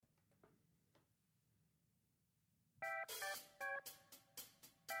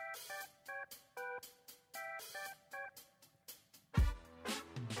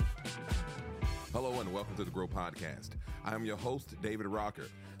Hello and welcome to the Grow Podcast. I am your host, David Rocker.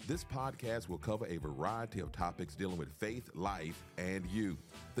 This podcast will cover a variety of topics dealing with faith, life, and you.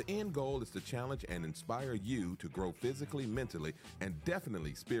 The end goal is to challenge and inspire you to grow physically, mentally, and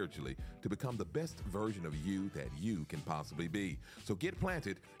definitely spiritually to become the best version of you that you can possibly be. So get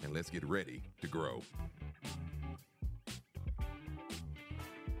planted and let's get ready to grow.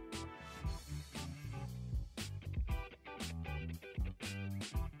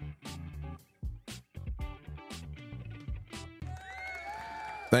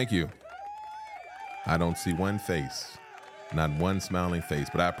 Thank you. I don't see one face, not one smiling face,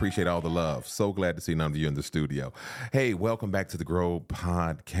 but I appreciate all the love. So glad to see none of you in the studio. Hey, welcome back to the Grow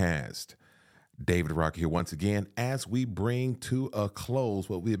Podcast. David Rocker here once again as we bring to a close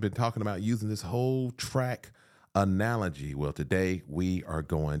what we have been talking about using this whole track analogy. Well, today we are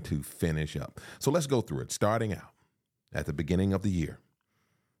going to finish up. So let's go through it. Starting out at the beginning of the year.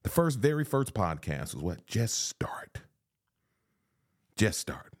 The very first podcast was what? Just start. Just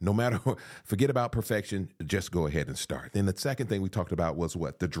start. No matter what, forget about perfection, just go ahead and start. Then the second thing we talked about was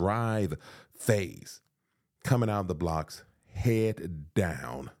what? The drive phase. Coming out of the blocks, head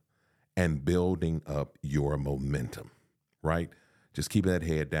down and building up your momentum, right? Just keeping that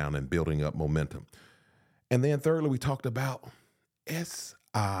head down and building up momentum. And then thirdly, we talked about SIYL.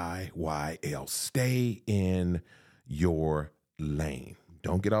 Stay in your lane.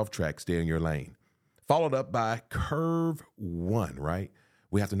 Don't get off track. Stay in your lane. Followed up by curve one, right?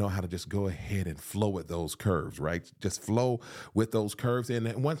 We have to know how to just go ahead and flow with those curves, right? Just flow with those curves. And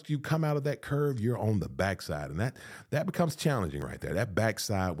then once you come out of that curve, you're on the backside. And that becomes challenging right there. That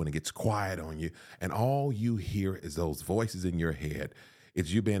backside, when it gets quiet on you and all you hear is those voices in your head,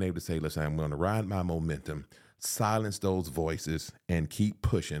 it's you being able to say, listen, I'm going to ride my momentum, silence those voices and keep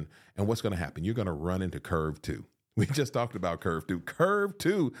pushing. And what's going to happen? You're going to run into curve two. We just talked about curve two. Curve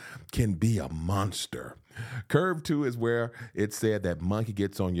two can be a monster. Curve two is where it said that monkey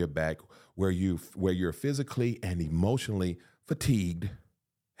gets on your back, where you're physically and emotionally fatigued,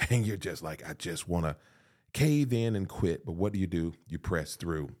 and you're just like, I just want to cave in and quit. But what do? You press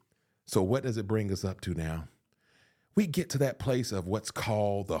through. So what does it bring us up to now? We get to that place of what's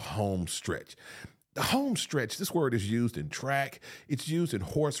called the home stretch. The home stretch, this word is used in track. It's used in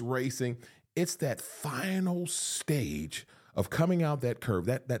horse racing. It's that final stage of coming out that curve,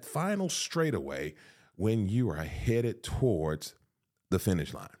 that final straightaway when you are headed towards the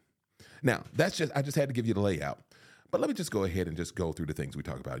finish line. Now, I just had to give you the layout. But let me just go ahead and just go through the things we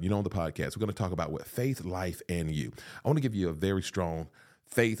talk about. You know, on the podcast, we're going to talk about what faith, life, and you. I want to give you a very strong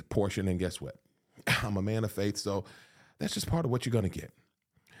faith portion. And guess what? I'm a man of faith, so that's just part of what you're going to get.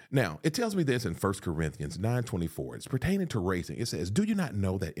 Now, it tells me this in 1 Corinthians 9:24. It's pertaining to racing. It says, do you not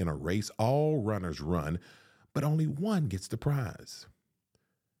know that in a race all runners run, but only one gets the prize?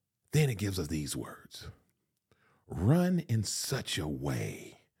 Then it gives us these words. Run in such a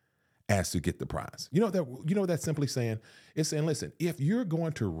way as to get the prize. You know what that's simply saying? It's saying, listen, if you're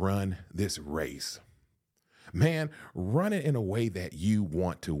going to run this race, man, run it in a way that you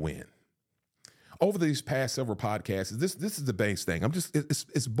want to win. Over these past several podcasts, this is the base thing.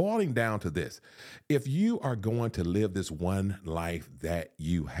 It's boiling down to this. If you are going to live this one life that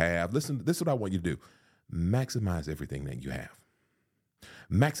you have, listen, this is what I want you to do. Maximize everything that you have.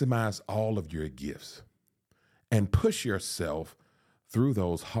 Maximize all of your gifts and push yourself through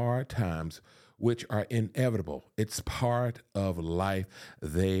those hard times, which are inevitable. It's part of life.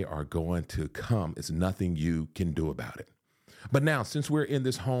 They are going to come. It's nothing you can do about it. But now, since we're in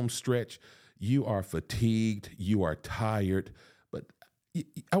this home stretch, you are fatigued, you are tired, but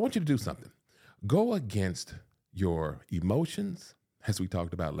I want you to do something. Go against your emotions, as we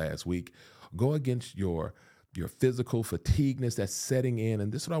talked about last week. Go against your physical fatigueness that's setting in,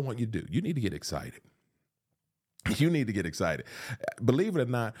 and this is what I want you to do. You need to get excited. You need to get excited. Believe it or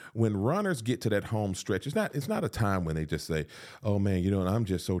not, when runners get to that home stretch, it's not a time when they just say, oh man, I'm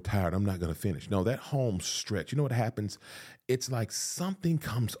just so tired, I'm not going to finish. No, that home stretch, you know what happens? It's like something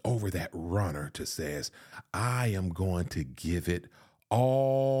comes over that runner to says, I am going to give it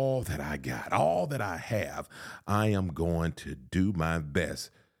all that I got, all that I have. I am going to do my best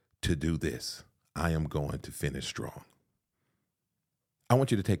to do this. I am going to finish strong. I want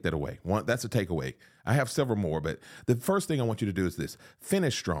you to take that away. That's a takeaway. I have several more, but the first thing I want you to do is this.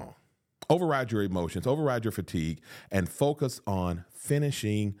 Finish strong. Override your emotions, override your fatigue, and focus on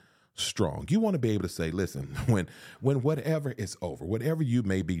finishing strong. You want to be able to say, listen, when whatever is over, whatever you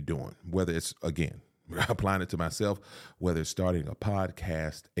may be doing, whether it's, again, applying it to myself, whether it's starting a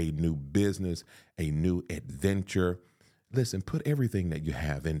podcast, a new business, a new adventure, listen, put everything that you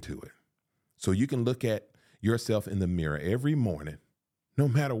have into it. So you can look at yourself in the mirror every morning, no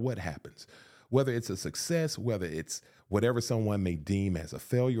matter what happens, whether it's a success, whether it's whatever someone may deem as a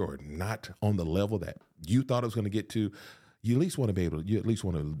failure or not on the level that you thought it was going to get to, you at least want to be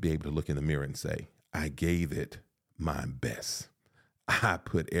able to look in the mirror and say, I gave it my best. I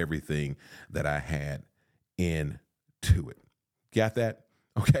put everything that I had into it. Got that?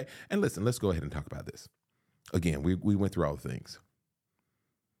 Okay. And listen, let's go ahead and talk about this. Again, we went through all the things.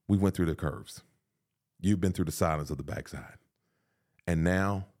 We went through the curves. You've been through the silence of the backside. And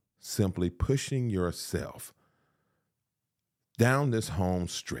now simply pushing yourself down this home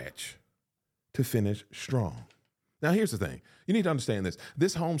stretch to finish strong. Now, here's the thing. You need to understand this.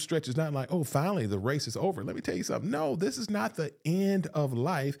 This home stretch is not like, oh, finally the race is over. Let me tell you something. No, this is not the end of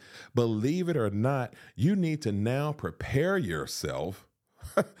life. Believe it or not, you need to now prepare yourself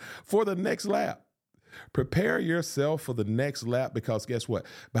for the next lap. Prepare yourself for the next lap, because guess what?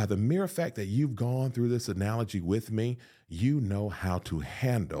 By the mere fact that you've gone through this analogy with me, you know how to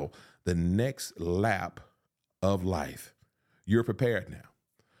handle the next lap of life. You're prepared now.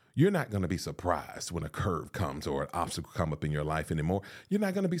 You're not going to be surprised when a curve comes or an obstacle come up in your life anymore. You're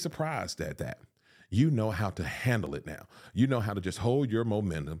not going to be surprised at that. You know how to handle it now. You know how to just hold your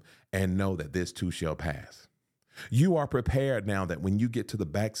momentum and know that this too shall pass. You are prepared now that when you get to the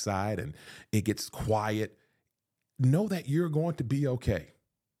backside and it gets quiet, know that you're going to be okay.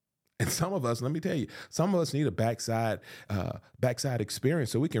 And some of us, let me tell you, some of us need a backside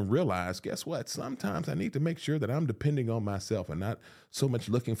experience so we can realize, guess what? Sometimes I need to make sure that I'm depending on myself and not so much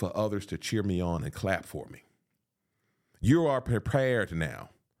looking for others to cheer me on and clap for me. You are prepared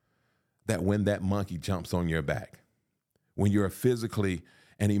now that when that monkey jumps on your back, when you're physically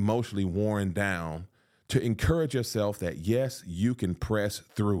and emotionally worn down, to encourage yourself that, yes, you can press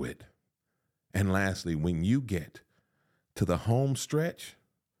through it. And lastly, when you get to the home stretch,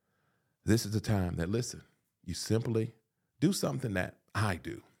 this is the time that, listen, you simply do something that I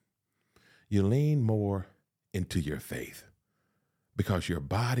do. You lean more into your faith because your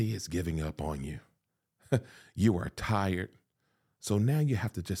body is giving up on you. You are tired. So now you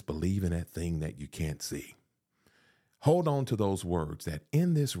have to just believe in that thing that you can't see. Hold on to those words that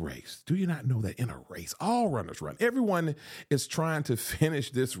in this race, do you not know that in a race, all runners run. Everyone is trying to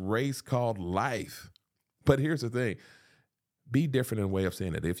finish this race called life. But here's the thing. Be different in a way of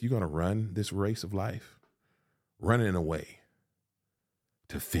saying that. If you're going to run this race of life, run it in a way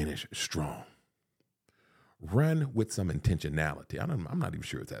to finish strong. Run with some intentionality. I'm not even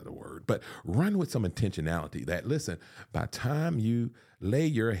sure if that's a word, but run with some intentionality that, listen, by the time you lay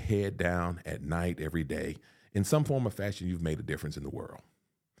your head down at night every day, in some form or fashion, you've made a difference in the world.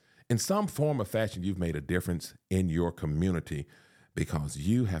 In some form or fashion, you've made a difference in your community because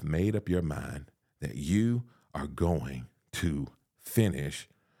you have made up your mind that you are going to finish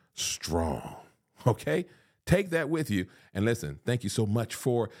strong. Okay? Take that with you. And listen, thank you so much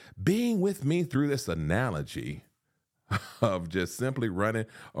for being with me through this analogy of just simply running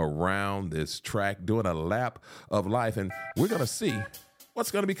around this track, doing a lap of life. And we're going to see what's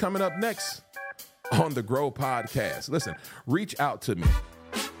going to be coming up next on the Grow Podcast. Listen, reach out to me.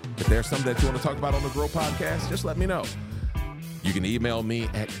 If there's something that you want to talk about on the Grow Podcast, just let me know. You can email me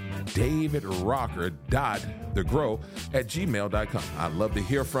at davidrocker.thegrow@gmail.com. I'd love to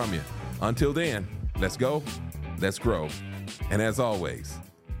hear from you. Until then, let's go, let's grow. And as always,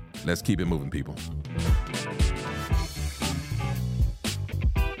 let's keep it moving, people.